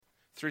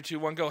3, 2,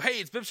 1, go. Hey,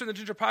 it's Bibster and the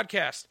Ginger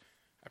Podcast.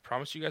 I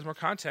promised you guys more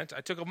content.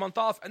 I took a month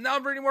off, and now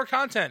I'm bringing more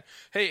content.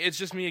 Hey, it's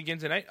just me again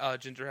tonight.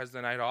 Ginger has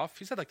the night off.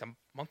 He's had like a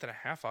month and a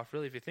half off,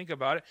 really, if you think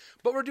about it.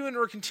 But we're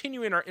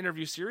continuing our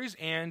interview series,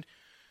 and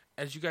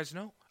as you guys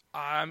know,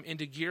 I'm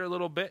into gear a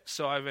little bit,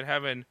 so I've been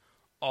having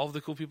all of the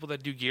cool people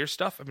that do gear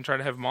stuff. I've been trying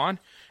to have them on,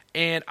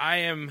 and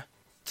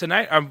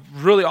tonight, I'm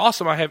really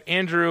awesome. I have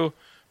Andrew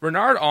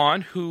Renard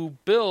on, who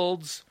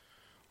builds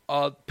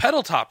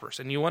pedal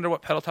toppers, and you wonder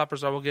what pedal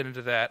toppers are. We'll get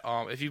into that.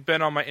 If you've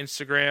been on my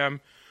Instagram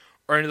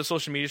or into the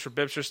social medias for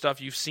Bibster stuff,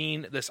 you've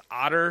seen this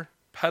Otter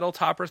pedal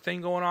topper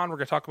thing going on. We're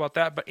going to talk about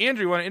that. But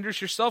Andrew, you want to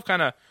introduce yourself,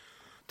 kind of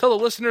tell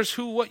the listeners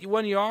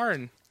when you are,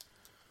 and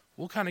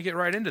we'll kind of get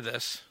right into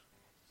this.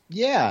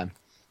 Yeah.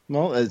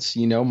 Well, as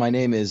you know, my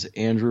name is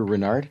Andrew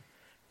Renard,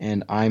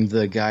 and I'm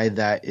the guy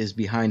that is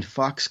behind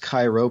Fox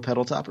Cairo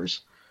pedal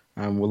toppers.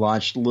 We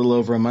launched a little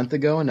over a month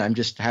ago, and I'm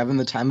just having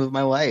the time of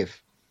my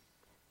life.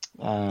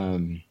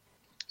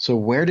 So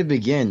where to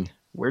begin?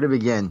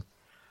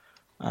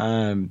 Just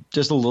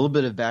a little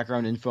bit of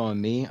background info on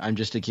me. I'm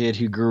just a kid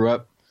who grew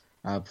up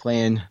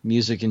playing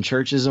music in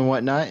churches and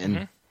whatnot,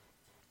 and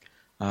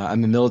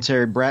I'm a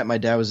military brat. My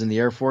dad was in the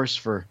Air Force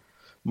for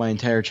my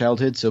entire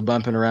childhood, so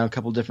bumping around a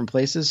couple different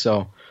places.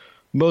 So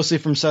mostly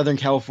from Southern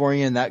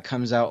California, and that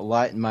comes out a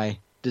lot in my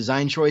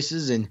design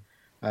choices and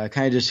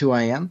kind of just who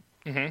I am.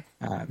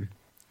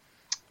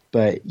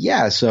 But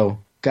yeah, so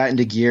got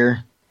into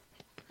gear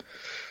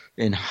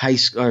in high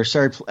school,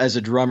 as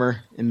a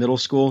drummer in middle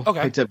school.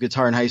 Okay. Picked up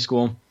guitar in high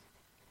school,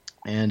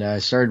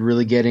 and started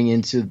really getting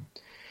into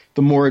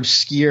the more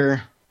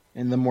obscure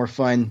and the more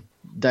fun,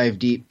 dive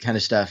deep kind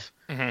of stuff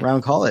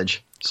around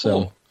college.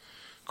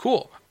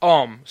 Cool.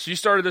 So you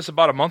started this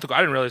about a month ago. I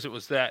didn't realize it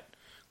was that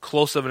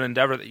close of an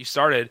endeavor that you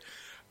started.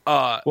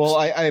 Well,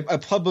 I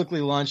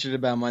publicly launched it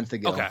about a month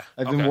ago. Okay.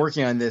 I've been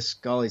working on this,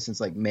 since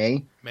like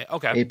May.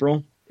 Okay.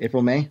 April,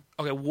 May.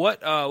 Okay.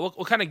 What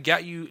kind of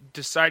got you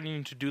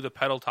deciding to do the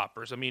pedal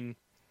toppers? I mean,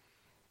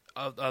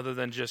 other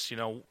than just,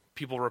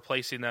 people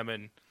replacing them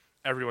and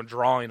everyone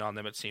drawing on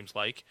them, it seems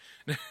like.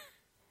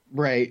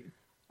 Right.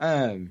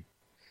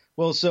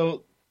 Well,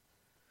 so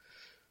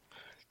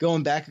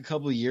going back a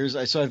couple of years,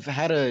 I've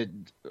had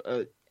an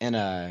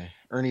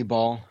Ernie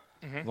Ball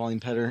volume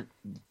pedal.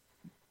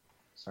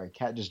 Sorry,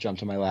 cat just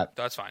jumped on my lap.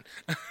 That's fine.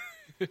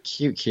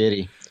 Cute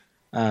kitty.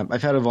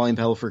 I've had a volume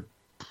pedal for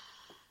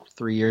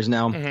 3 years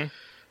now.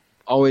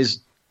 Always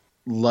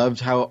loved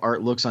how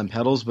art looks on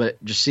pedals,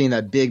 but just seeing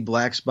that big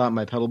black spot on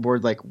my pedal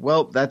board,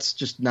 that's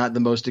just not the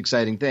most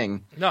exciting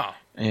thing. No.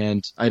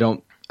 And I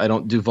don't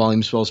do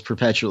volume swells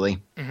perpetually.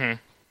 And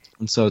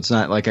so it's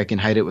not like I can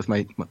hide it with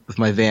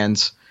my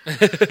Vans.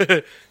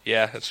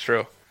 Yeah, that's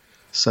true.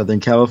 Southern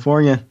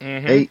California.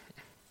 Hey.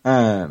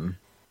 And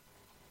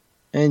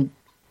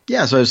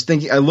yeah, so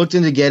I looked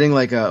into getting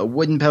like a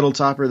wooden pedal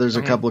topper. There's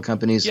a couple of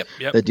companies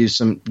that do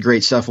some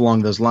great stuff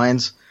along those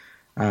lines.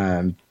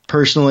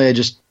 Personally, I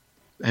just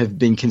have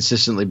been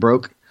consistently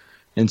broke.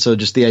 And so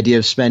just the idea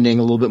of spending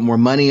a little bit more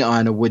money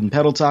on a wooden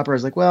pedal topper, I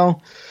was like,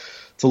 well,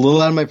 it's a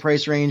little out of my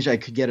price range. I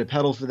could get a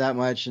pedal for that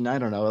much. And I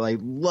don't know. I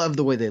love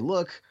the way they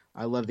look.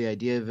 I love the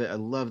idea of it. I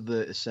love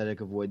the aesthetic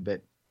of wood,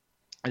 but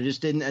I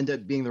just didn't end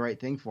up being the right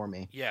thing for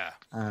me. Yeah.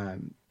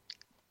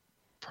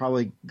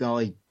 Probably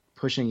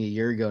pushing a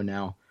year ago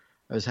now,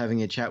 I was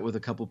having a chat with a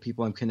couple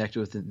people I'm connected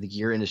with in the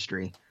gear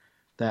industry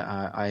that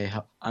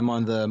I'm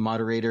on the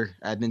moderator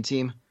admin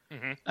team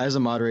as a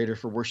moderator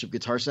for Worship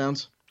Guitar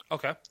Sounds.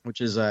 Okay.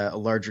 Which is a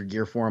larger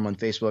gear forum on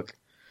Facebook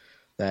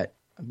that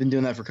I've been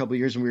doing that for a couple of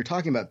years. And we were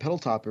talking about pedal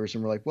toppers,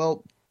 and we're like,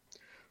 well,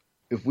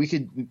 if we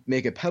could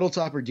make a pedal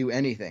topper do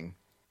anything,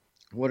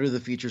 what are the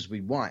features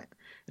we'd want?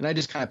 And I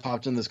just kind of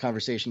popped in this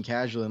conversation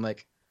casually. I'm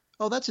like,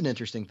 oh, that's an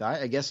interesting thought.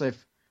 I guess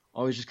I've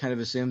always just kind of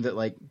assumed that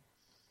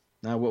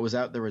what was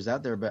out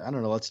there, but I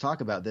don't know. Let's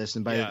talk about this.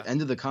 And by the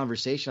end of the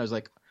conversation, I was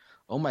like,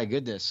 oh my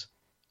goodness,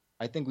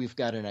 I think we've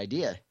got an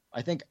idea.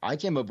 I think I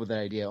came up with an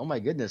idea. Oh my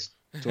goodness.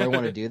 Do I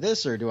want to do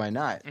this or do I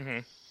not?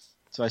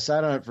 So I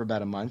sat on it for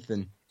about a month,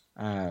 and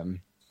I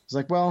was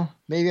like, well,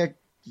 maybe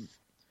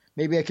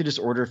I could just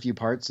order a few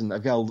parts, and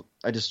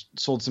I just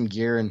sold some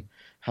gear and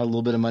had a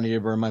little bit of money to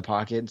burn in my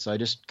pocket. So I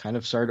just kind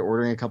of started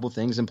ordering a couple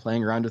things and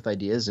playing around with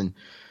ideas, and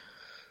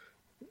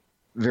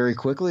very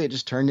quickly it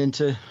just turned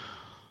into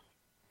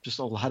just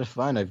a lot of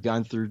fun. I've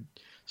gone through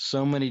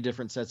so many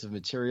different sets of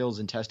materials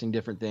and testing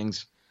different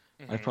things.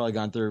 I've probably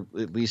gone through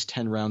at least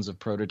 10 rounds of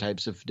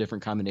prototypes of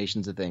different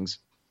combinations of things.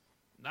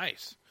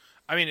 Nice.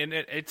 I mean, and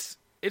it's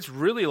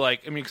really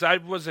because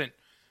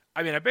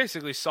I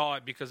basically saw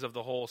it because of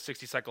the whole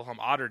 60 cycle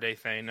hum Otter Day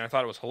thing, and I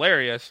thought it was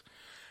hilarious.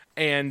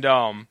 And,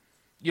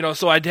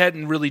 so I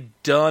hadn't really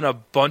done a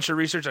bunch of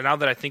research. And now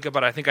that I think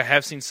about it, I think I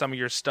have seen some of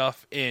your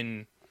stuff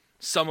in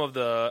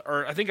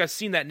I think I've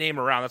seen that name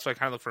around. That's why I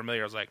kind of look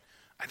familiar. I was like,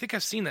 I think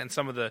I've seen that in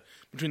some of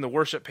between the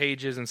worship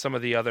pages and some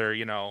of the other,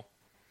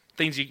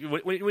 things.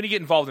 When you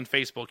get involved in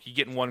Facebook, you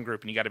get in one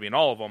group and you got to be in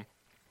all of them.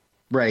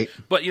 Right.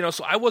 But,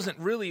 so I wasn't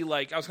really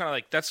I was kind of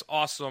like, that's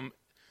awesome.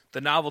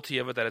 the novelty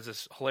of it, that it's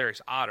this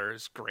hilarious otter,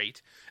 is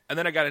great. And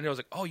then I got into it, I was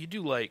like, oh, you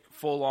do like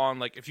full on,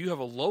 like if you have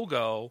a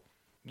logo,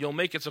 you'll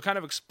make it. So kind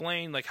of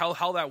explain like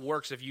how that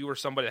works if you were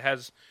somebody that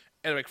has,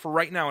 and like for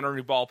right now, an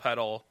Ernie Ball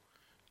pedal,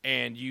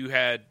 and you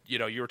had,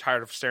 you were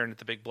tired of staring at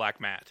the big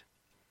black mat.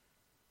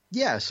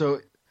 Yeah, so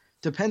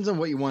depends on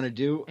what you want to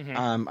do.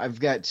 Mm-hmm. I've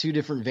got two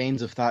different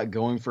veins of thought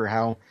going for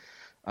how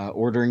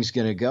ordering's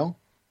going to go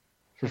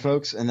for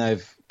folks, and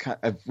I've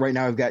right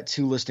now I've got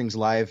 2 listings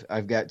live.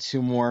 I've got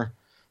 2 more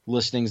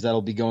listings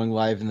that'll be going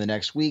live in the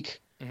next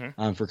week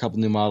for a couple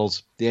new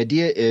models. The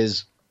idea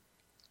is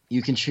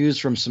you can choose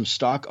from some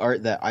stock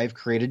art that I've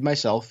created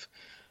myself,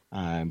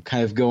 kind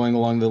of going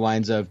along the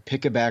lines of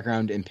pick a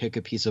background and pick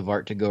a piece of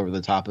art to go over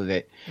the top of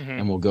it,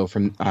 and we'll go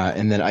from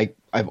and then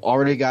I've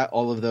already got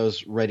all of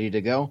those ready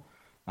to go.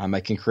 I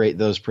can create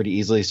those pretty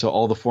easily, so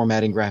all the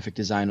formatting, graphic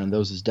design on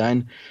those is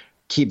done.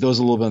 Keep those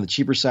a little bit on the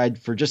cheaper side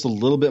for just a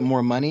little bit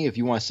more money. If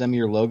you want to send me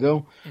your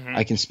logo,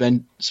 I can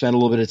spend a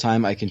little bit of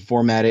time. I can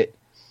format it.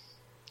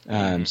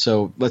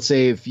 So let's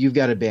say if you've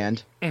got a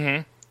band,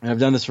 and I've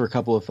done this for a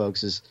couple of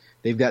folks, is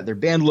they've got their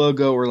band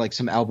logo or like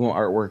some album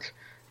artwork.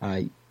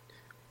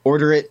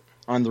 Order it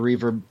on the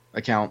Reverb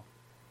account.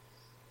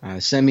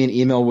 Send me an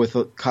email with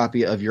a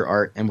copy of your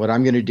art, and what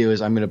I'm going to do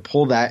is I'm going to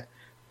pull that,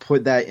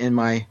 put that in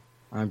my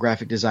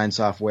graphic design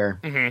software,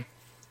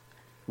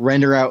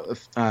 render out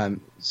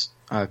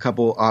a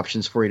couple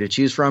options for you to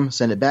choose from,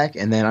 send it back,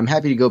 and then I'm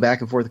happy to go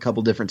back and forth a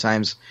couple different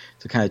times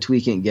to kind of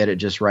tweak it and get it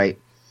just right.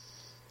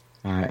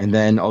 And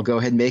then I'll go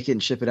ahead and make it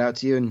and ship it out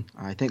to you. And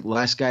I think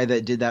last guy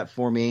that did that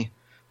for me,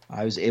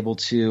 I was able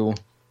to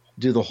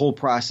do the whole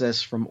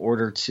process from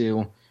order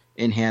to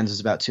in hands is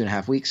about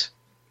 2.5 weeks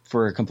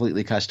for a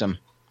completely custom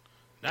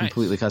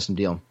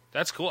deal.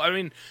 That's cool. I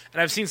mean,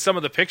 and I've seen some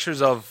of the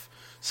pictures of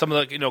some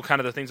of the, kind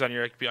of the things on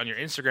your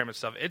Instagram and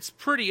stuff.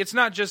 It's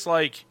not just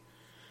like,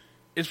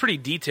 it's pretty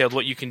detailed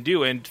what you can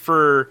do. And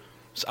for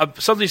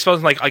something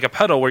supposed like a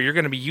pedal where you're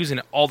going to be using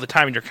it all the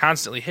time and you're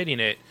constantly hitting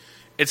it,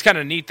 it's kind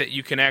of neat that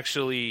you can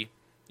actually,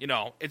 you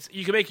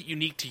can make it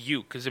unique to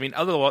you. Because I mean,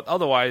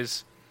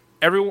 otherwise,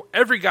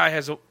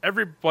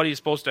 everybody is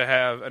supposed to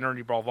have an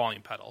Ernie Ball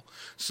volume pedal.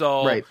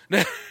 So, right.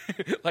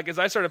 Like as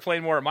I started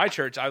playing more at my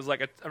church, I was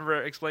like, I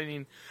remember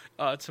explaining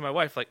to my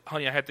wife, like,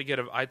 honey, I have to get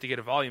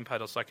a volume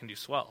pedal so I can do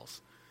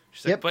swells.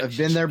 She's yep, like, I've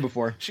been there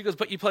before. She goes,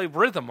 but you play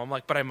rhythm. I'm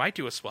like, but I might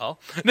do a swell.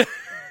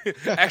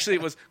 Actually,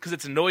 it was because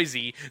it's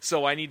noisy,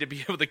 so I need to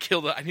be able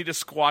to I need to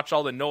squash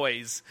all the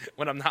noise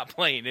when I'm not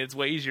playing. It's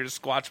way easier to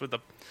squash with the,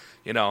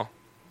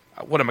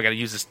 what am I going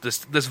to use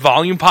this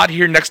volume pot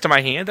here next to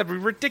my hand? That'd be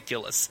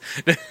ridiculous.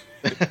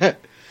 But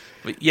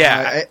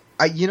yeah,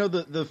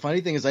 the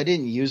funny thing is I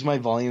didn't use my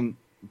volume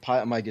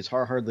pot on my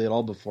guitar hardly at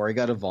all before I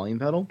got a volume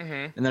pedal,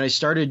 and then I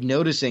started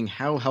noticing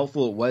how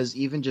helpful it was,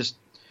 even just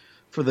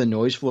for the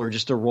noise floor,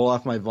 just to roll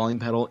off my volume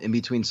pedal in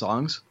between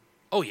songs.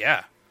 Oh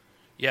yeah,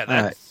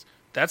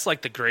 that's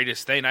like the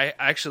greatest thing. I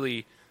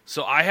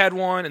had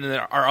one, and then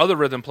our other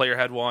rhythm player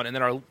had one, and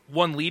then our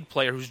one lead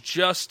player who's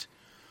just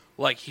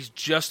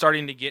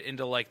starting to get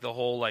into like the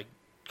whole like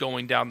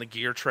going down the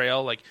gear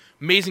trail, like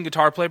amazing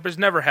guitar player, but has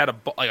never had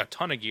a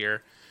ton of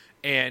gear.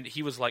 And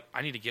he was like,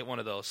 I need to get one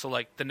of those. So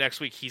like the next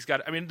week he's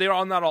got, I mean, they're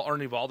all not all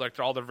Ernie Ball, like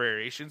they're all their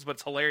variations, but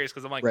it's hilarious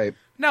because I'm like, right.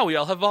 Now we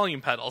all have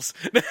volume pedals.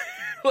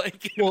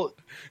 Like,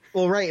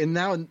 well, right. And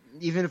now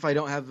even if I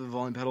don't have the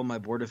volume pedal on my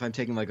board, if I'm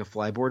taking like a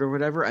flyboard or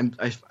whatever,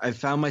 I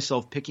found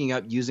myself picking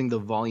up using the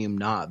volume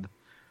knob,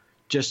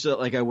 just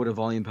like I would a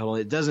volume pedal.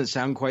 It doesn't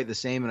sound quite the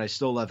same, and I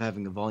still love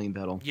having a volume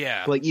pedal.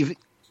 Yeah. But like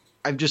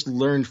I've just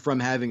learned from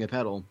having a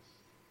pedal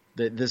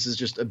that this is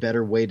just a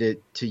better way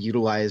to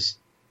utilize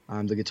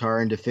the guitar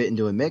and to fit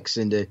into a mix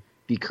and to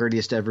be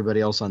courteous to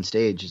everybody else on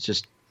stage. It's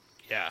just,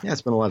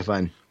 it's been a lot of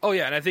fun. Oh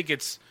yeah, and I think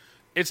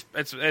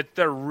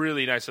they're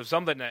really nice. If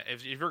something that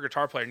if you're a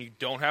guitar player and you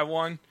don't have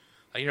one,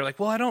 and you're like,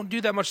 well, I don't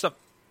do that much stuff.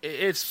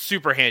 It's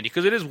super handy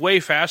because it is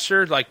way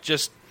faster. Like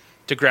just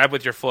to grab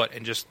with your foot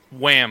and just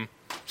wham,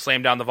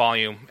 slam down the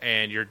volume,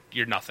 and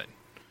you're nothing.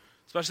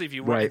 Especially if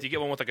you get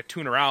one with like a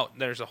tuner out,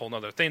 there's a whole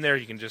nother thing there.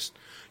 You can just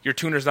your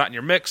tuner's not in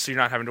your mix, so you're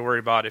not having to worry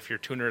about if your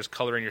tuner is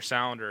coloring your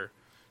sound or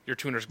your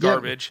tuner's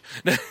garbage.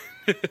 Yep.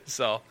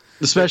 So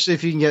especially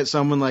if you can get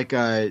someone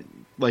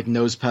like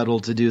Nose Pedal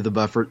to do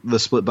the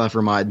split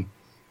buffer mod.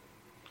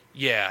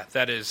 Yeah,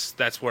 that's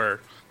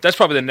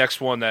probably the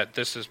next one that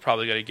this is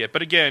probably going to get.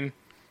 But again,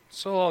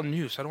 it's all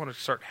new, so I don't want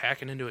to start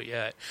hacking into it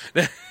yet.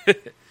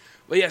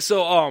 But yeah,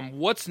 so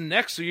what's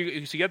next? So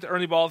you got the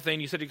Ernie Ball thing.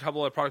 You said a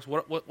couple of products.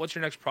 What's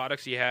your next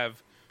products you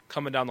have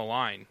coming down the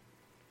line?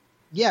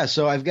 Yeah,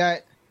 so I've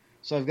got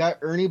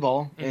Ernie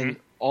Ball, and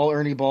all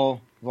Ernie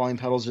Ball volume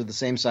pedals are the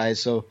same size,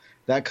 so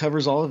that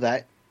covers all of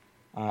that.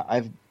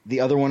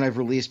 The other one I've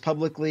released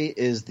publicly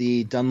is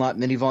the Dunlop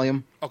Mini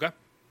Volume. Okay.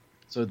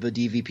 So the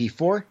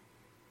DVP4,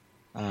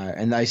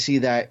 and I see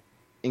that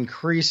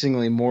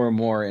increasingly more and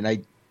more,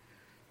 and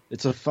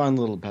it's a fun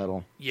little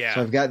pedal. Yeah.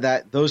 So I've got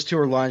that. Those two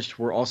are launched.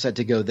 We're all set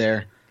to go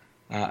there.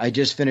 I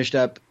just finished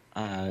up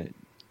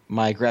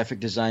my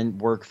graphic design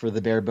work for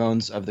the bare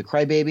bones of the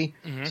Crybaby,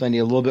 so I need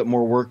a little bit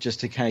more work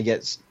just to kind of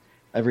get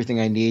everything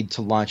I need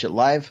to launch it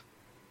live.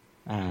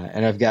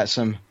 And I've got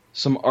some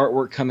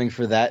artwork coming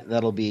for that.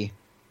 That'll be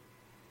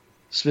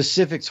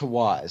specific to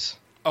wahs.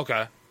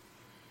 Okay.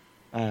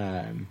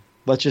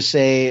 Let's just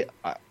say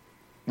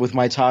with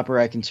my topper,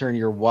 I can turn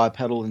your wah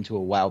pedal into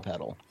a wow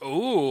pedal.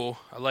 Ooh,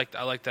 I like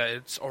that.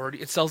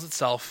 It sells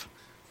itself.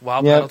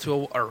 Wow Yep. pedal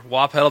to a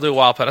wah pedal to a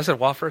wow pedal. I said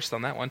wah first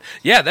on that one.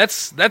 Yeah,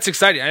 that's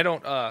exciting. I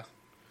don't.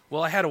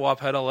 Well, I had a wah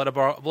pedal. Let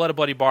a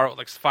buddy borrow it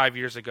like 5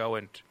 years ago,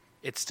 and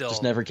it's still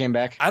Just never came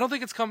back. I don't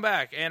think it's come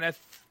back, and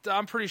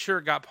I'm pretty sure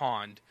it got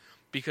pawned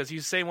because he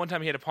was saying one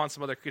time he had to pawn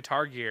some other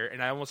guitar gear,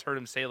 and I almost heard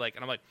him say like,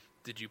 and I'm like,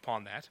 did you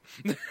pawn that?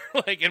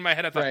 Like in my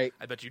head, I thought, Right.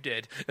 I bet you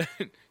did,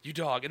 you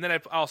dog. And then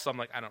I'm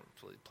like, I don't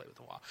really play with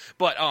the wah,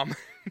 but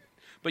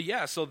but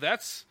yeah, so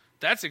that's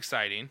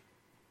exciting.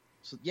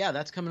 So yeah,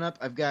 that's coming up.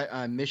 I've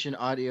got Mission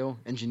Audio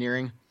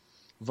Engineering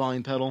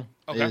volume pedal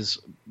is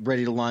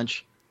ready to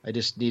launch. I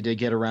just need to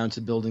get around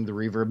to building the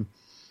reverb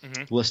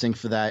listing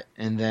for that,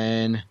 and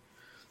then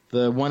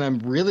the one I'm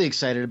really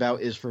excited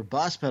about is for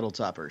Boss pedal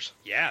toppers.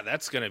 Yeah,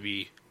 that's gonna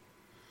be.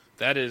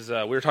 That is,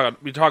 we were talking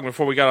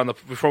before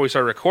we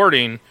started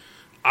recording.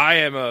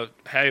 I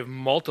have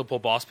multiple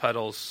Boss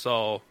pedals,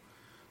 so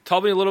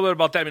tell me a little bit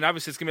about that. I mean,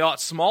 obviously it's gonna be a lot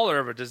smaller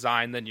of a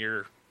design than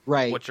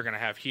what you're gonna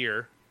have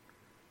here.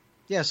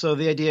 Yeah, so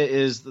the idea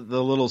is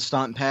the little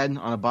stomp pad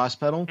on a Boss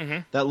pedal.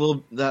 That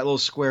little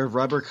square of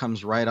rubber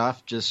comes right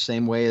off, just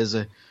same way as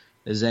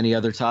any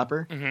other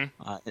topper.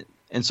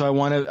 And so I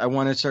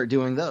want to start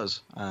doing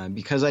those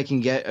because I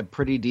can get a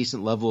pretty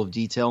decent level of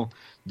detail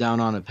down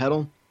on a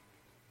pedal.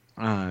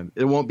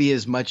 It won't be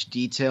as much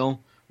detail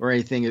or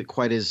anything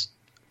quite as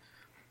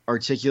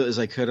articulate as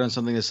I could on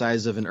something the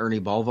size of an Ernie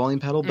Ball volume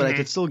pedal, but I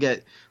could still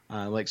get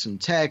like some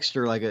text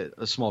or like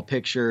a small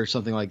picture or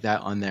something like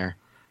that on there,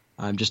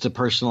 just to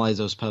personalize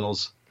those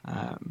pedals.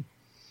 I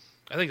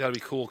think that'd be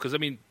cool because I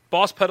mean,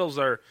 Boss pedals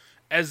are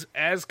as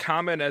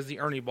common as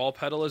the Ernie Ball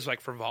pedal is. Like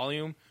for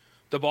volume,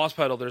 the Boss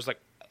pedal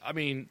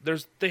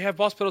they have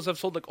Boss pedals that have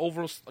sold like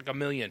over like 1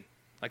 million.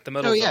 Like the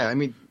metal. Oh yeah, zone. I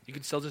mean you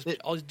can sell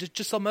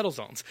just sell metal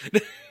zones.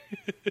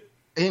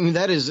 I mean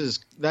that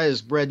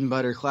is bread and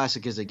butter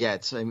classic as it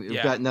gets. I mean,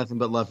 we've got nothing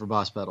but love for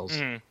Boss pedals.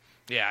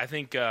 Yeah, I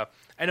think I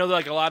know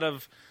that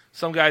like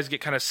some guys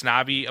get kind of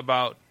snobby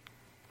about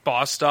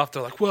Boss stuff.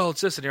 They're like, well,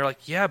 it's this, and you're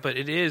like, yeah, but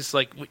it is.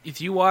 Like if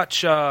you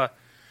watch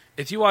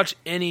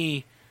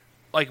any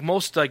like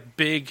most like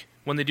big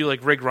when they do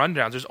like rig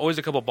rundowns, there's always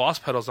a couple Boss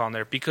pedals on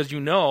there because you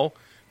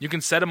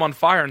can set them on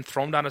fire and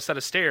throw them down a set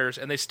of stairs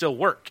and they still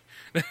work.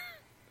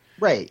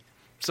 Right.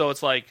 So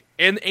it's like,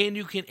 and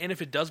you can, and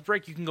if it does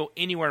break, you can go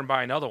anywhere and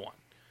buy another one.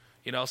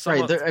 You know,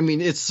 right. I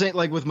mean, it's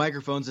like with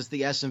microphones, it's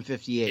the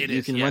SM58.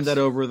 You can run that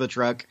over the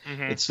truck.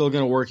 It's still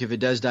going to work. If it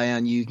does die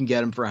on you, you can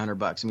get them for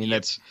 $100. I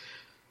mean,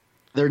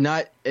 they're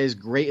not as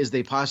great as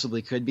they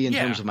possibly could be in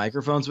terms of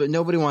microphones, but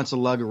nobody wants to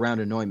lug around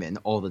a Neumann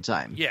all the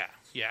time. Yeah,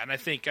 and I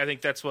think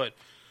that's what,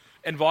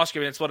 and Vosk, I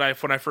mean, that's what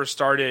when I first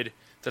started.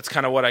 That's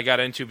kind of what I got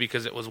into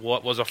because it was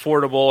what was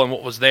affordable and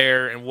what was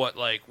there and what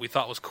like we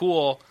thought was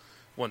cool.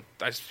 When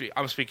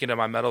I'm speaking to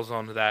my metal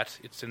zone to that,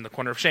 it's in the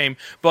corner of shame.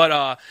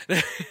 But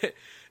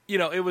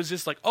it was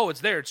just like, oh,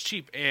 it's there, it's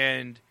cheap,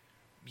 and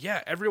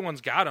yeah,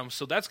 everyone's got them.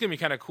 So that's gonna be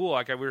kind of cool.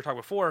 Like we were talking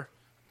before,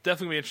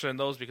 definitely be interested in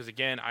those because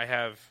again, I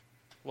have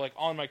like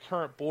on my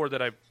current board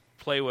that I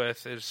play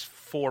with is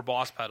 4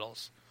 Boss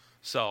pedals.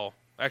 So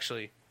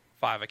actually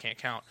 5, I can't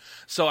count.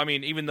 So I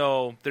mean, even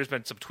though there's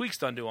been some tweaks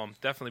done to them,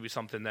 definitely be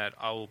something that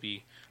I'll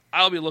be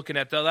looking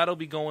at. That'll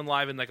be going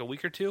live in like a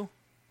week or two.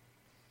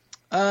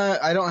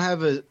 I don't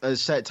have a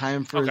set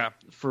time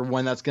for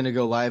when that's going to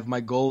go live.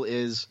 My goal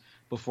is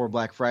before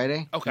Black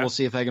Friday. Okay. We'll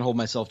see if I can hold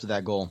myself to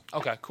that goal.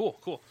 Okay,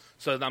 cool.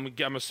 So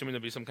I'm assuming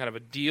there'll be some kind of a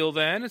deal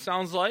then, it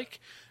sounds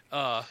like,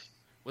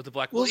 with the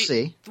Black... We'll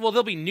see. Well,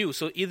 they'll be new,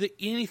 so either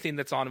anything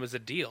that's on them is a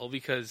deal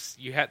because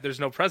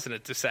there's no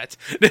precedent to set.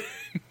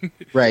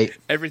 Right.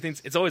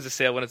 It's always a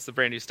sale when it's the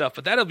brand new stuff,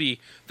 but that'll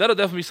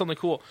definitely be something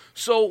cool.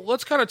 So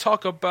let's kind of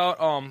talk about,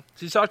 so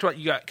you talked about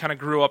you kind of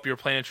grew up, you were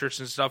playing in church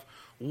and stuff.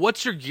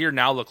 What's your gear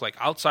now look like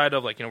outside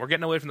of like, we're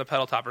getting away from the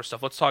pedal topper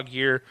stuff. Let's talk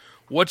gear.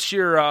 What's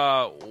your,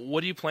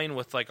 what are you playing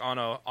with like on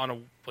a,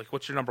 like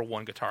what's your number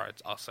one guitar?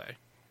 I'll say.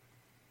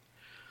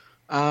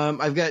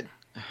 I've got,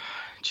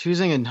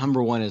 choosing a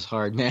number one is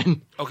hard,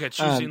 man. Okay.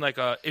 Choosing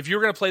if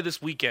you're going to play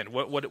this weekend,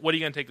 what are you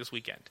going to take this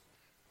weekend?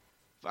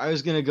 If I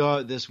was going to go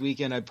out this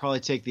weekend, I'd probably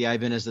take the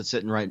Ibanez that's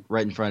sitting right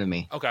in front of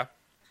me. Okay.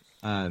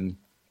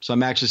 So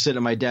I'm actually sitting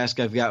at my desk.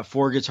 I've got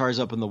 4 guitars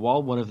up on the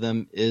wall. One of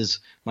them is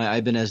my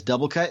Ibanez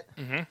double cut.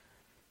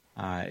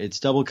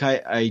 It's double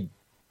cut. I'm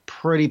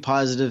pretty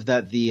positive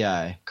that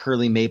the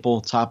curly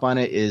maple top on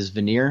it is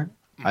veneer.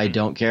 I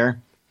don't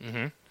care.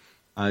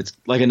 It's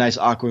like a nice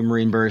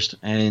aquamarine burst.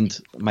 And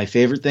my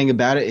favorite thing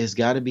about it has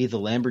got to be the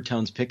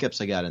Lambertones pickups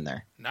I got in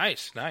there.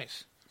 Nice.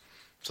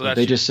 So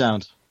they just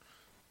sound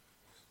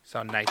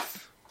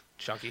nice,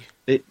 chunky.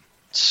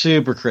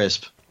 Super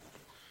crisp.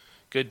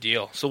 Good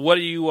deal. So what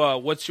do you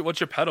what's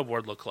your pedal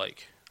board look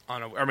like?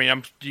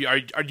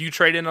 Do you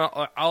trade in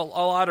a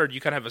lot, or do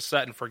you kind of have a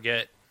set and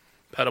forget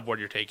pedal board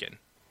you're taking?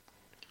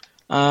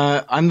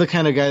 I'm the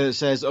kind of guy that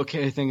says,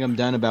 okay, I think I'm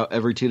done about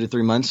every 2 to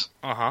 3 months.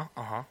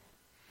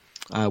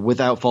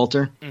 Without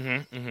falter.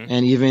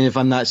 And even if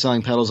I'm not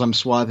selling pedals, I'm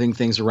swapping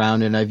things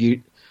around, and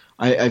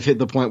I've hit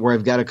the point where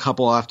I've got a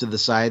couple off to the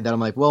side that I'm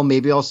like, well,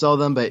 maybe I'll sell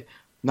them, but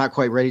not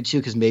quite ready to,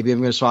 because maybe I'm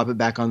going to swap it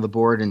back on the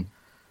board. And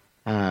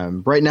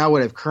right now,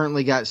 what I've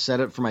currently got set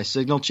up for my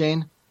signal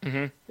chain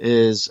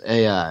is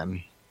Boss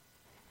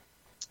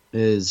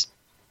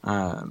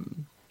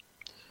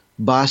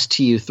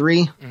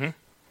TU3,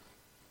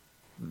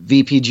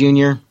 VP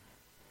Junior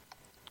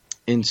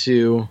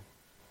into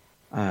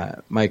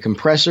my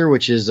compressor,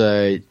 which is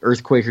a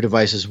Earthquaker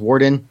Devices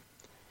Warden,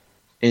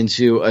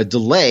 into a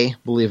delay,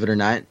 believe it or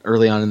not,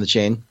 early on in the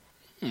chain.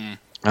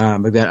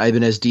 I've got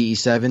Ibanez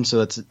DE7, so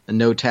that's a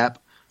no tap.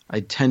 I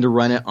tend to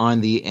run it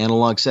on the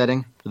analog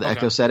setting, the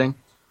echo setting.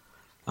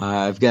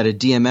 I've got a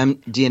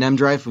D&M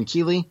drive from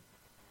Keeley.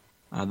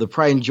 The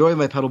pride and joy of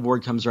my pedal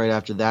board comes right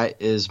after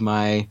that, is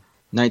my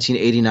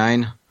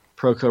 1989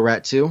 Proco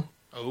Rat 2,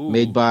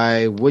 made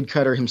by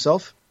Woodcutter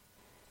himself.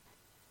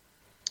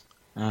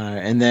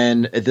 And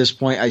then at this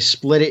point, I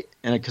split it,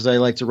 and because I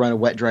like to run a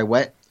wet, dry,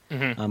 wet.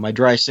 My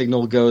dry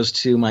signal goes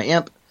to my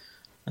amp.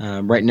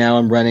 Right now,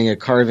 I'm running a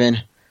Carvin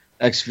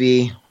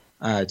XV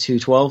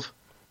 212,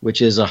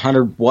 which is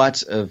 100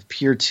 watts of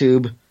pure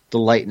tube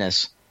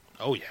delightness.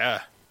 Oh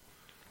yeah,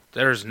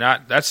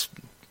 that's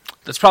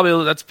probably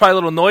a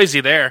little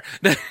noisy there.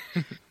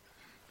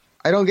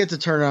 I don't get to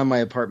turn on my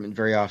apartment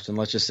very often.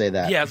 Let's just say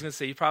that. Yeah, I was gonna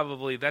say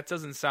that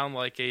doesn't sound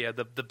like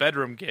the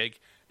bedroom gig.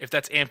 If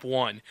that's amp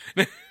 1.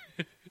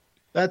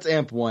 That's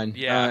amp 1.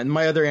 Yeah, and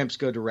my other amps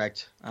go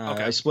direct.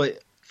 Okay. I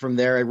split from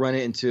there. I run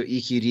it into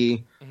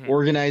EQD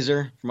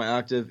organizer for my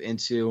octave,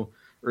 into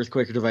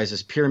Earthquaker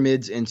Devices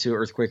Pyramids, into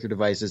Earthquaker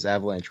Devices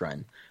Avalanche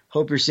Run.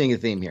 Hope you're seeing a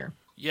theme here.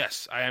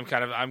 Yes, I am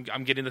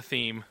I'm getting the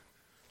theme.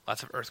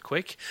 Lots of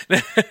earthquake.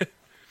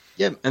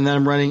 Yep, and then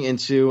I'm running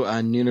into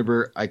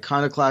Nunaber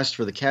Iconoclast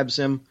for the cab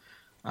sim,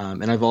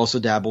 and I've also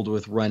dabbled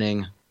with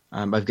running.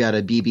 I've got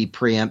a BB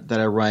preamp that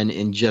I run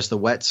in just the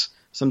wets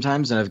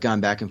sometimes, and I've gone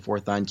back and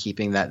forth on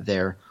keeping that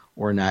there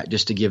or not,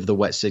 just to give the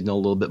wet signal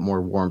a little bit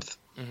more warmth.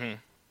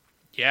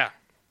 Yeah.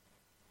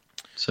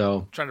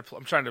 So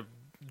I'm trying to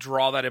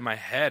draw that in my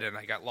head, and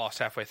I got lost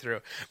halfway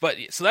through. But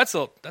so that's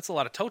a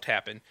lot of toe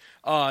tapping.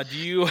 Do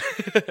you?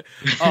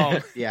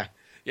 Yeah.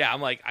 Yeah,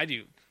 I'm like,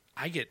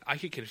 I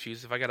get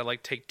confused if I gotta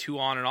like take 2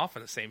 on and off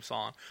in the same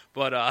song.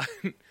 But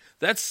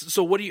that's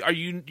so. What are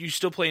you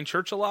still playing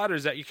church a lot, or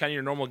is that kind of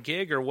your normal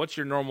gig, or what's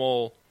your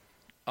normal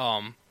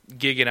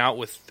gigging out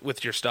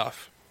with your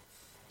stuff?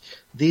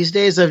 These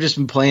days, I've just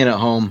been playing at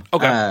home.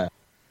 Okay.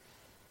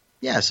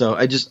 Yeah, so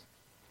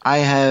I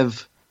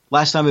have.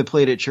 Last time I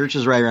played at church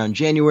was right around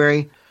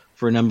January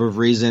for a number of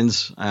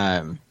reasons.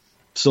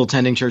 Still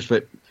attending church,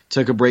 but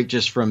took a break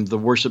just from the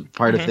worship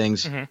part of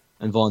things and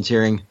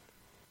volunteering.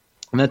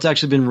 And that's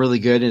actually been really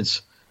good.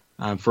 It's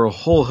for a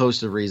whole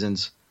host of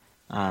reasons.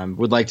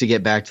 Would like to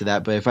get back to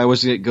that, but if I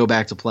was to go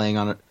back to playing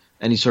on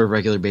any sort of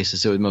regular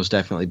basis, it would most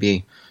definitely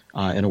be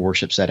in a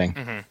worship setting.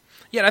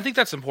 Yeah, and I think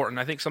that's important.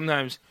 I think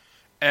sometimes,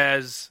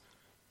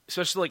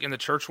 especially like in the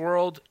church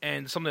world,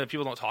 and something that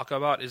people don't talk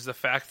about is the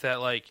fact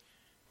that like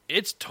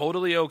it's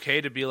totally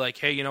okay to be like,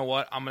 hey, you know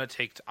what? I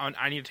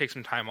need to take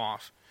some time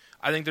off.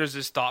 I think there's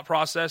this thought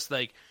process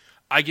like,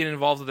 I get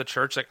involved with the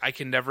church, like I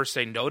can never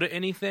say no to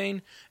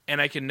anything, and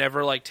I can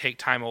never like take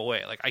time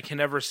away. Like I can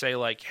never say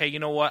like, hey, you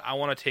know what? I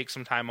want to take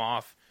some time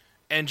off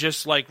and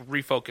just like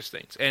refocus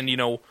things. And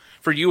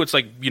for you, it's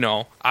like,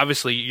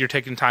 obviously you're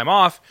taking time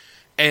off,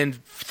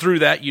 and through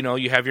that,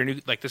 you have your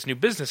this new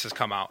business has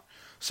come out.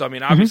 So I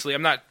mean, obviously,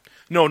 I'm not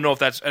know if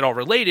that's at all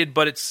related,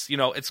 but it's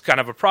it's kind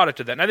of a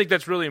product of that. And I think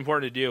that's really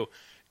important to do.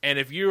 And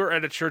if you're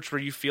at a church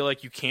where you feel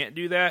like you can't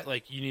do that,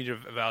 like you need to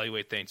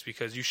evaluate things,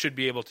 because you should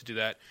be able to do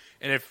that.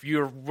 And if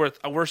you're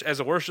as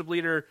a worship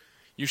leader,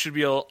 you should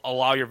be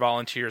allow your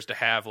volunteers to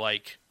have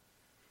like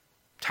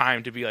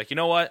time to be like, you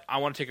know what, I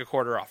want to take a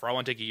quarter off, or I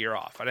want to take a year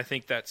off. And I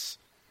think that's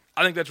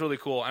really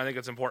cool, and I think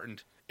that's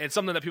important. And it's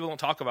something that people don't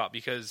talk about,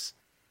 because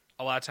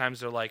a lot of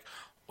times they're like,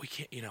 we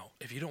can't,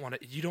 if you don't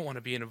want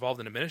to be involved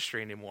in a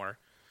ministry anymore,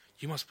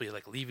 you must be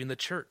like leaving the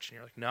church. And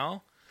you're like,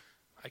 no,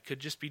 I could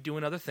just be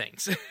doing other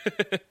things.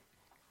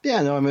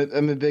 Yeah, no,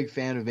 I'm a big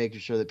fan of making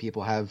sure that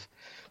people have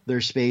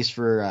their space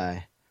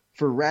for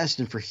rest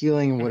and for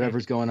healing and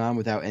whatever's going on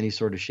without any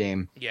sort of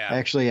shame. Yeah.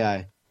 Actually,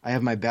 I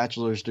have my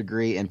bachelor's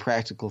degree in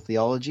practical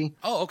theology.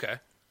 Oh, okay.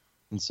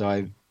 And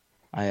so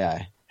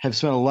I have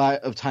spent a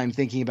lot of time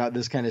thinking about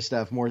this kind of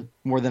stuff, more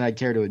than I'd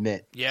care to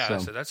admit. Yeah,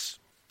 so that's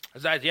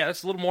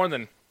a little more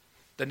than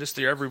just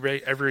your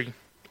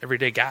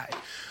everyday guy.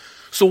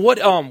 So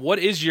what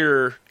is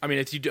your? I mean,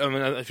 if you don't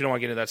want to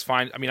get into that's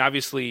fine. I mean,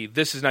 obviously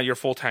this is not your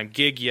full-time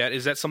gig yet.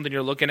 Is that something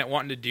you're looking at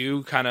wanting to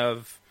do? Kind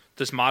of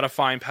this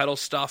modifying pedal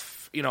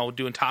stuff,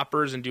 doing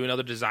toppers and doing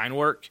other design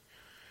work.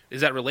 Does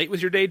that relate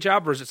with your day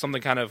job, or is it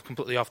something kind of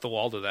completely off the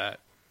wall to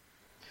that?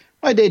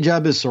 My day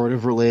job is sort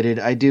of related.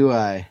 I do,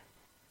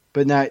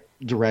 but not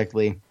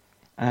directly.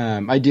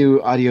 I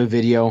do audio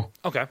video,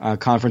 okay,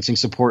 conferencing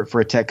support for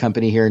a tech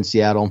company here in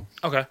Seattle.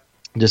 Okay.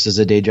 just as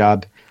a day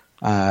job.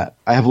 I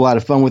have a lot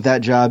of fun with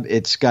that job.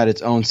 It's got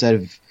its own set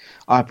of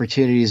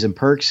opportunities and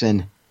perks,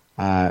 and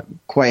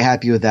quite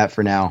happy with that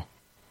for now.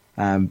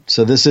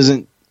 So this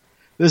isn't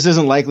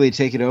likely to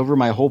take it over.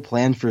 My whole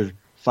plan for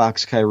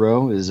Fox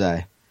Cairo is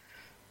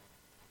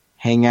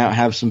hang out,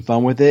 have some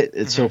fun with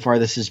it. So far,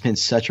 this has been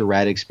such a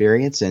rad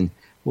experience, and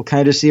we'll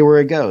kind of see where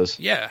it goes.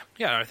 Yeah.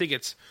 I think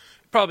it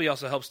probably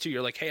also helps too.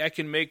 You're like, hey, I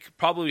can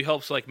probably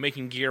helps like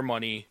making gear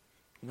money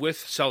with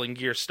selling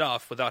gear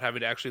stuff without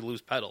having to actually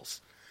lose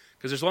pedals.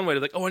 Because there's one way to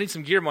like, oh, I need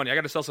some gear money. I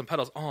got to sell some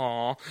pedals.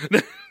 Aw,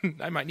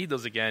 I might need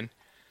those again.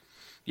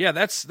 Yeah,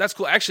 that's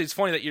cool. Actually, it's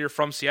funny that you're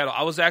from Seattle.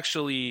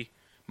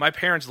 My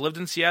parents lived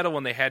in Seattle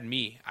when they had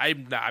me. I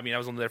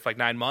was only there for like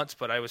 9 months,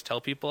 but I always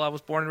tell people I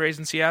was born and raised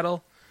in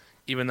Seattle,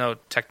 even though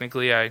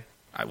technically I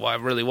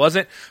really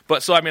wasn't.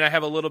 But so, I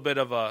have a little bit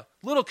of a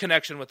little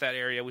connection with that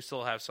area. They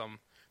still have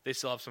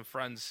some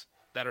friends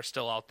that are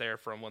still out there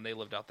from when they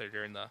lived out there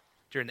during the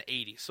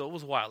 80s. So it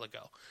was a while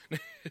ago.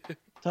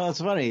 Oh,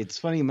 it's funny. It's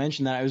funny you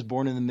mentioned that. I was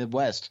born in the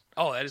Midwest.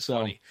 Oh, that is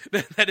funny.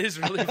 That is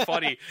really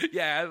funny.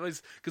 Yeah, it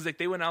was because like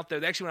they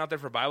actually went out there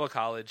for Bible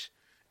college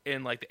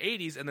in like the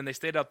 80s, and then they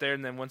stayed out there,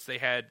 and then once they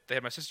had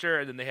my sister,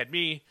 and then they had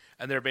me,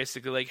 and they're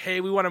basically like, hey,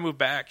 we want to move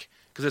back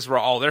because this is where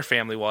all their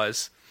family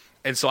was.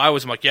 And so I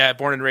was like, yeah,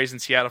 born and raised in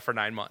Seattle for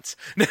 9 months.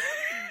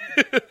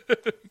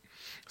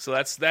 So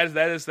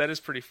that is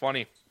pretty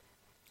funny.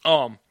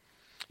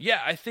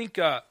 Yeah, I think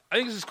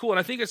this is cool, and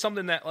I think it's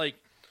something that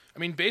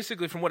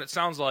basically from what it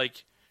sounds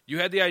like, you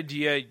had the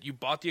idea, you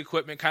bought the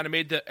equipment, kind of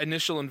made the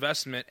initial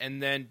investment,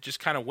 and then just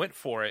kind of went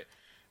for it.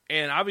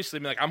 And obviously,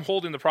 I'm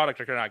holding the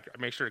product. I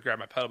make sure to grab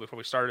my pedal before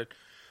we started.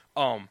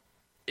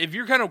 If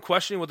you're kind of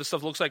questioning what this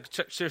stuff looks like,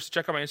 seriously,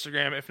 check out my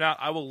Instagram. If not,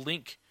 I will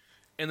link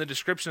in the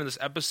description of this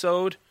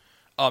episode.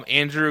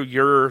 Andrew,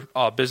 your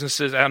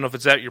businesses. I don't know if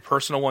it's your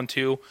personal one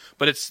too,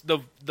 but it's the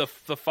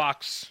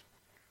Fox.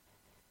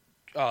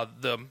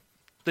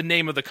 The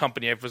name of the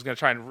company. I was going to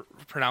try and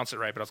pronounce it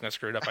right, but I was going to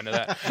screw it up. I know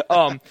that.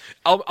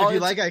 If you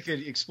like, I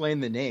could explain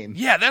the name.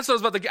 Yeah, that's what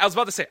I was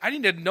about to say. I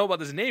need to know about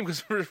this name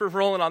because we're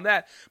rolling on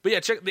that. But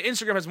yeah, check the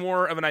Instagram has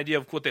more of an idea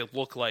of what they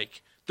look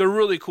like. They're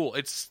really cool.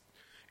 It's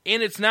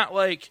not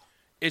like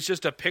it's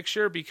just a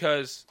picture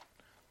because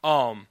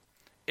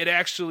it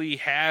actually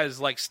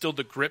has like still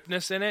the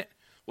gripness in it,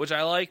 which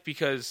I like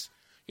because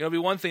it'd be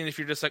one thing if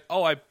you're just like,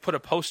 oh, I put a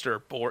poster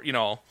board,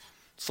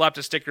 slapped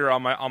a sticker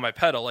on my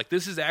pedal. Like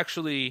this is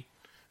actually.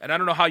 And I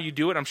don't know how you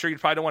do it. I'm sure you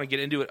probably don't want to get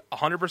into it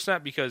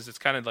 100% because it's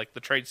kind of like the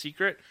trade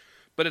secret.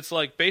 But it's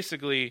like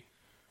basically,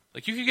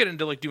 like you could get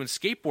into like doing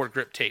skateboard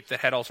grip tape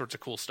that had all sorts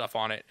of cool stuff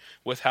on it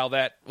with how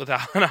that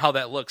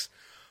looks.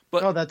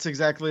 But that's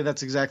exactly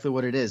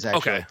what it is.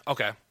 Actually.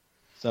 Okay.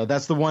 So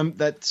that's the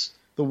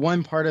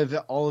one part of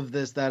all of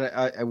this that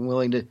I'm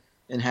willing to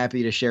and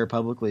happy to share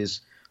publicly is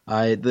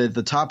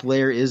the top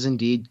layer is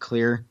indeed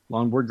clear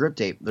longboard grip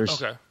tape.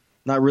 There's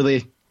not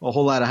really a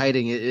whole lot of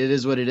hiding. It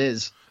is what it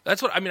is.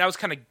 That's what I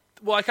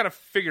kind of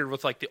figured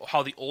with like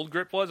how the old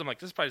grip was. I'm like,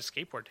 this is probably just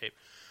skateboard tape,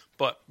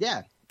 but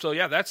yeah. So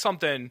yeah, that's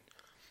something.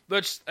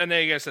 And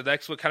like I said,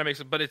 that's what kind of makes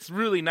it. But it's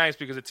really nice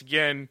because it's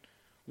again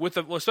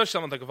especially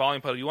something like a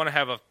volume pedal. You want to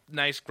have a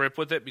nice grip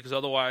with it because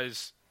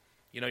otherwise,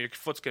 your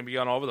foot's going to be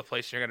all over the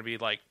place. And you're going to be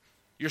like,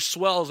 your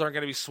swells aren't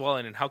going to be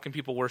swelling. And how can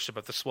people worship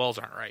if the swells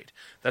aren't right?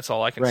 That's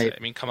all I can say.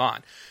 Come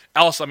on.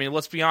 Else,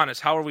 let's be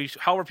honest. How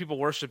are people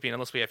worshiping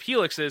unless we have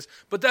helixes?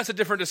 But that's a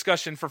different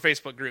discussion for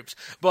Facebook groups.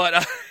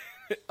 But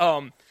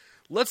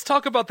let's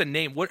talk about the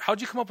name.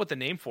 How'd you come up with the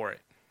name for it?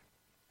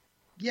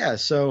 Yeah.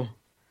 So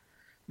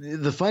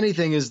the funny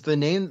thing is the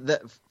name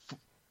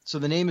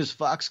the name is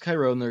Fox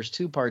Cairo, and there's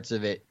two parts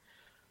of it.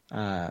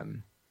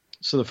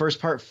 So the first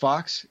part,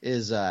 Fox,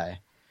 is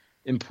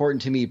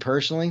important to me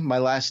personally. My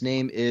last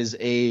name is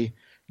a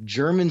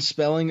German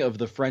spelling of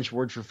the French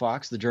word for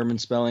fox, the German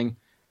spelling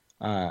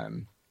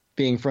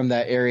being from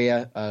that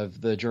area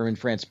of the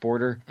German-France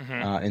border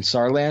in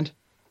Saarland.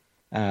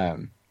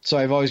 So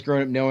I've always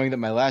grown up knowing that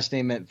my last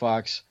name meant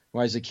fox.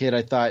 When I was a kid,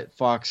 I thought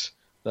Fox,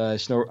 the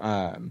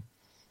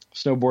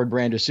snowboard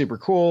brand, was super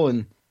cool.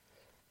 And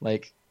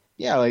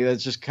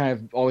that's just kind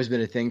of always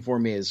been a thing for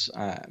me is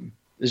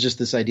just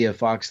this idea of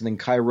fox. And then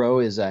Cairo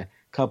is a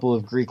couple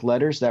of Greek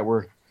letters that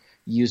were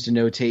used to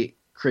notate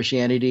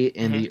Christianity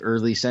in the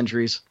early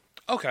centuries.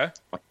 Okay.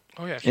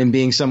 Oh yeah. And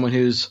being someone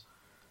who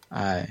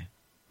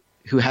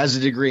has a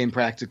degree in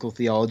practical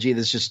theology,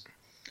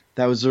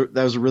 that was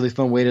a really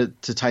fun way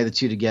to tie the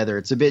two together.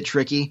 It's a bit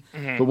tricky,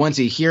 but once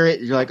you hear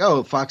it, you're like,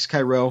 oh, Fox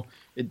Cairo.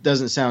 It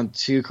doesn't sound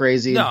too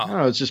crazy. No. I don't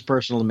know. It's just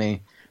personal to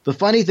me. The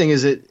funny thing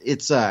is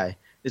it's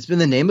been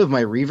the name of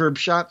my reverb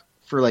shop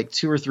for like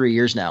 2 or 3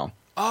 years now.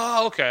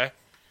 Oh, okay.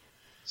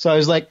 So I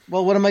was like,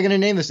 well, what am I going to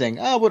name this thing?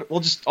 Oh,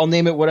 I'll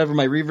name it whatever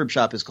my reverb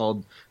shop is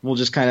called. We'll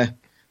just kind of,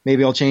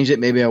 maybe I'll change it,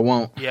 maybe I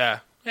won't. Yeah.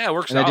 Yeah, it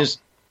works and out. I just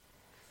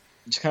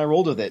kind of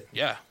rolled with it.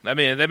 Yeah. That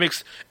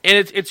makes,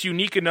 and it's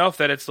unique enough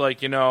that it's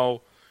like,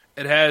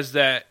 it has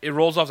that, it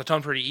rolls off the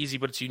tongue pretty easy,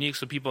 but it's unique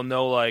so people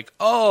know like,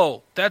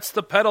 oh, that's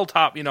the pedal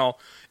top,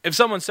 If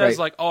someone says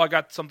like, oh, I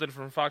got something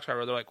from Fox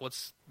Cairo, they're like,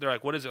 what's they're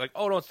like, what is it? Like,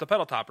 oh no, it's the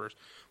pedal toppers,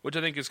 which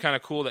I think is kind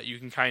of cool that you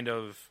can kind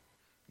of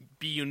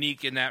be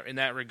unique in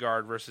that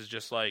regard versus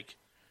just like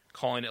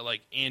calling it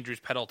like Andrew's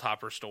Pedal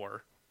Topper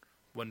Store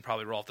wouldn't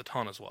probably roll off the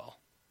tongue as well.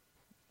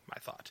 My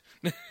thought.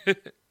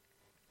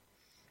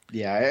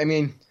 Yeah, I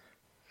mean,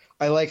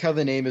 I like how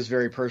the name is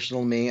very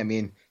personal to me. I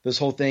mean, this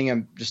whole thing,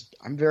 I'm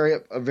a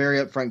very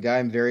upfront guy.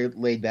 I'm very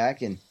laid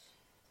back, and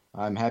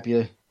I'm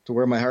happy to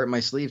wear my heart in my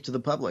sleeve to the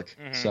public.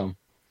 Mm-hmm. So,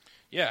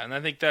 yeah, and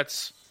I think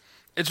it's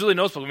really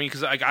noticeable. I mean,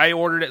 because like I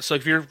ordered it. So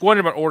if you're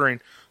wondering about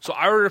ordering, so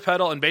I ordered a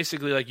pedal, and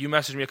basically like you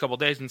messaged me a couple of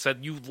days and said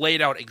you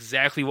laid out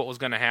exactly what was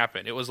going to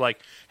happen. It was like,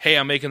 hey,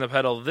 I'm making the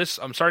pedal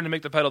I'm starting to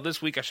make the pedal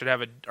this week. I should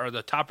have it, or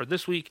the topper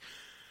this week.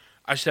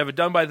 I should have it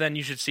done by then.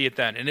 You should see it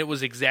then. And it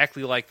was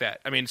exactly like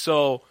that. I mean,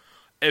 so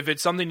if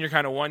it's something you're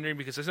kind of wondering,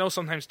 because I know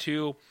sometimes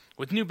too,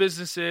 with new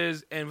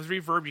businesses and with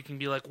Reverb, you can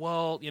be like,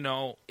 well,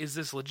 is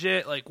this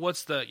legit? Like,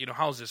 what's the,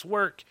 how does this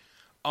work?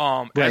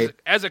 right.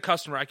 As a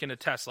customer, I can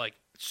attest, like,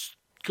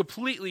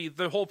 completely,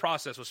 the whole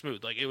process was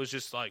smooth. Like, it was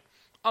just like,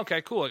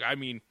 okay, cool. Like, I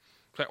mean,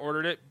 I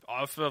ordered it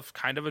off of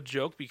kind of a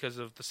joke because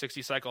of the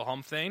 60 cycle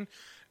hum thing.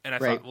 And I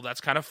thought, well,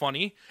 that's kind of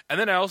funny. And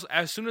then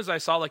as soon as I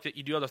saw like that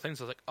you do other things,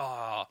 I was like,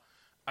 oh,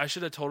 I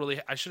should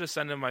have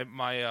sent him my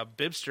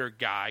Bibster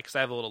guy, because I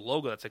have a little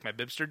logo that's like my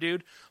Bibster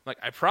dude. I'm like,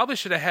 I probably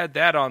should have had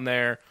that on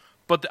there,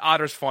 but the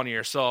Otter's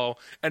funnier. So,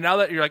 and now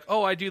that you're like,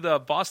 oh, I do the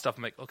Boss stuff,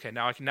 I'm like, okay,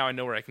 now I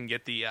know where I can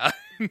get the I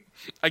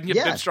can get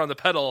Bibster on the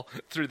pedal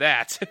through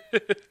that.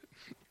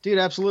 Dude,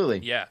 absolutely.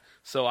 Yeah.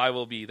 So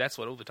that's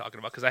what we'll be talking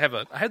about, because I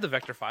have the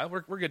vector file.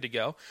 We're good to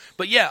go.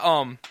 But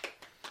yeah,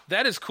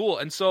 that is cool.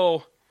 And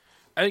so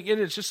again,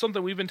 it's just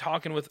something we've been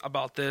talking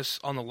about this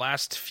on the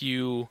last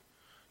few.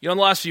 In the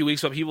last few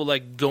weeks, about people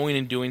like going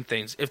and doing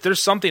things. If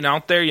there's something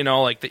out there,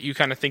 like that you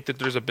kind of think that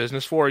there's a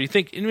business for, or you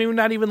think, maybe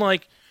not even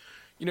like,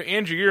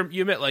 Andrew,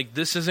 you admit like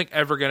this isn't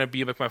ever going to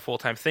be like my full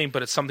time thing,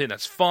 but it's something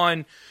that's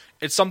fun.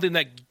 It's something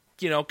that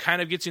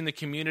kind of gets you in the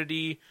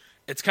community.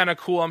 It's kind of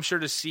cool, I'm sure,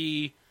 to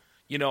see,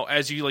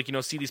 as you like,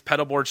 see these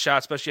pedal board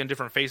shots, especially on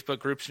different Facebook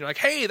groups. And you're like,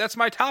 hey, that's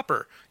my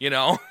topper,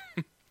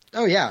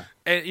 Oh yeah,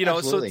 and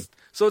absolutely.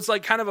 so it's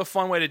like kind of a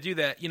fun way to do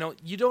that.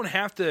 You don't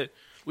have to.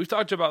 We've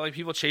talked about like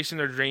people chasing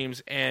their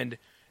dreams and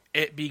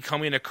it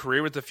becoming a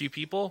career with a few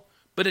people,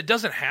 but it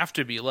doesn't have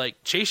to be. Like,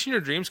 chasing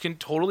your dreams can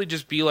totally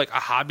just be like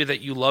a hobby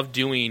that you love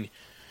doing,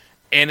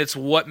 and it's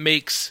what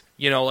makes,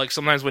 like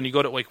sometimes when you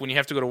go to when you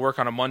have to go to work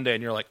on a Monday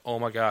and you're like, oh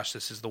my gosh,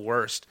 this is the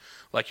worst.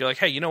 Like, you're like,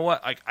 hey, you know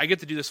what? I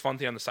get to do this fun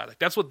thing on the side. Like,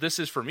 that's what this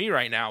is for me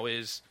right now,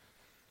 is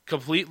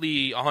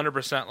completely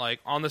 100% like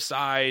on the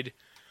side,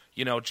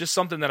 just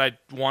something that I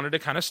wanted to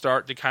kind of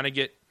start to kind of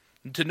get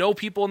to know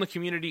people in the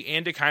community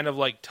and to kind of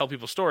like tell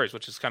people stories,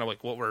 which is kind of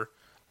like what we're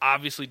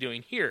obviously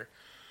doing here.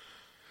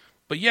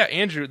 But yeah,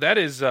 Andrew, that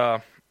is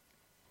awesome.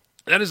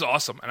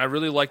 And I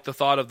really like the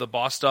thought of the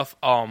Boss stuff.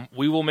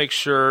 We will make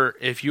sure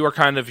if you're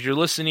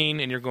listening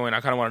and you're going,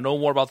 I kind of want to know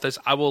more about this,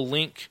 I'll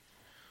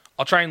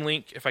try and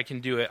link, if I can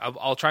do it,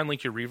 I'll try and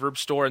link your Reverb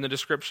store in the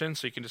description,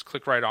 so you can just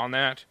click right on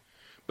that.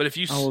 But if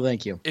you,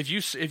 thank you. If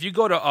you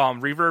go to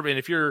Reverb, and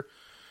if you're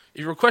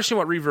questioning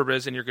what Reverb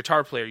is and you're a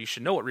guitar player, you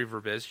should know what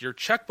Reverb is. Your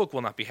checkbook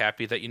will not be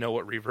happy that you know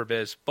what Reverb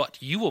is, but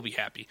you will be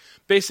happy.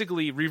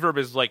 Basically, Reverb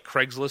is like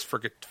Craigslist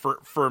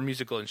for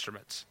musical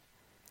instruments.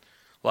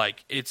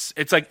 Like it's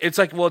like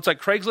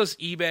Craigslist,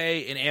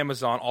 eBay, and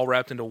Amazon all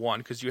wrapped into one,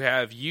 because you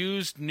have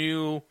used,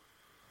 new,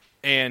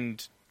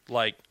 and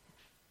like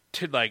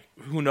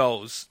who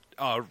knows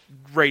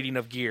rating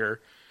of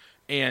gear,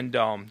 and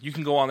you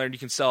can go on there and you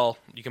can sell,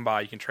 you can buy,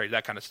 you can trade,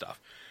 that kind of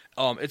stuff.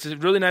 It's a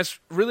really nice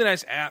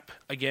app.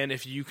 Again,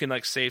 if you can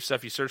like save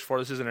stuff you search for.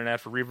 This isn't an ad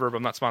for Reverb.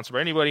 I'm not sponsored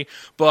by anybody,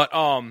 but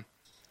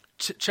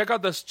check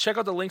out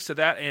the links to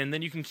that, and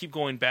then you can keep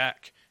going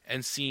back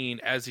and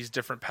seeing as these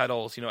different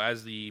pedals,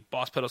 as the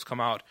Boss pedals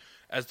come out,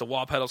 as the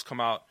wah pedals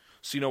come out.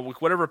 So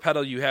with whatever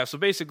pedal you have. So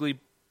basically,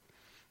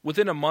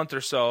 within a month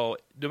or so,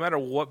 no matter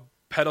what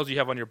pedals you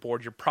have on your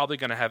board, you're probably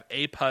going to have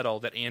a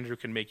pedal that Andrew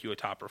can make you a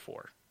topper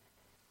for.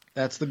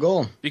 That's the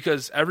goal.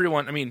 Because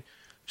everyone, I mean,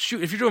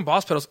 shoot, if you're doing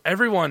Boss pedals,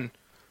 everyone,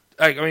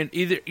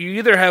 you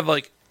either have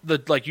like the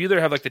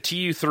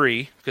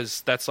TU3,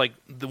 because that's like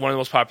one of the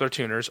most popular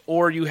tuners,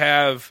 or you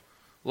have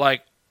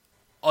like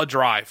a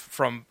Drive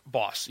from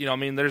Boss.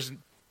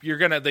 You're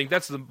gonna think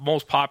that's the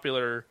most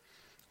popular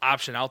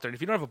option out there. And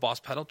if you don't have a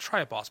Boss pedal,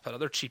 try a Boss pedal.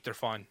 They're cheap, they're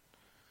fun.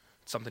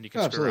 It's something you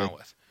can screw around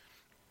with.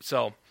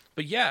 So,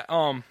 but yeah,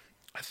 I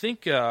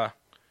think Andrew,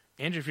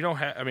 if you don't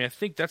have, I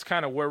think that's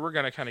kind of where we're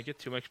gonna kind of get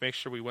to. Make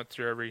sure we went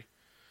through every.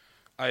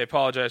 I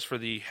apologize for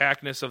the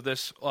hackness of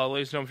this,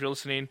 ladies and gentlemen, if you're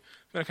listening.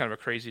 It's been kind of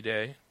a crazy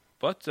day.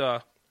 But,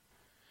 so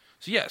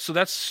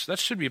that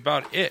should be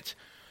about it.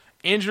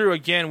 Andrew,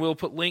 again, we'll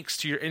put links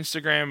to your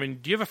Instagram.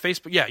 And do you have a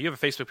Facebook? Yeah, you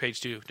have a Facebook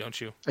page too, don't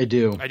you? I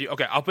do.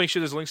 Okay, I'll make sure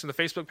there's links in the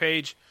Facebook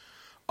page.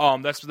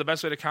 That's the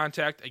best way to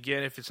contact.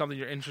 Again, if it's something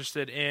you're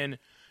interested in,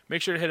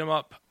 make sure to hit him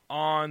up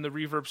on the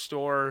Reverb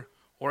store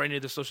or any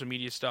of the social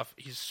media stuff.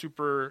 He's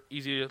super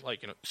easy to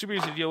super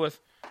easy to deal with.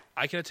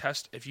 I can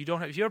attest. If you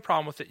have a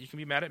problem with it, you can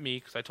be mad at me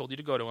because I told you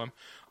to go to him.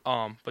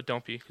 But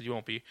don't be, because you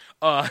won't be.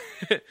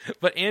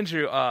 But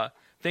Andrew,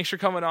 thanks for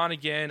coming on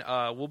again.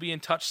 We'll be in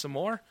touch some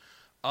more.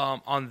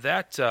 On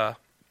that,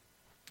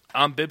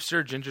 I'm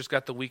Bibster. Ginger's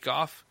got the week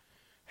off.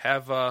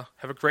 Have a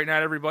great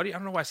night, everybody. I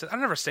don't know why I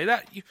never say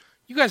that.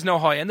 You guys know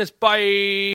how I end this. Bye.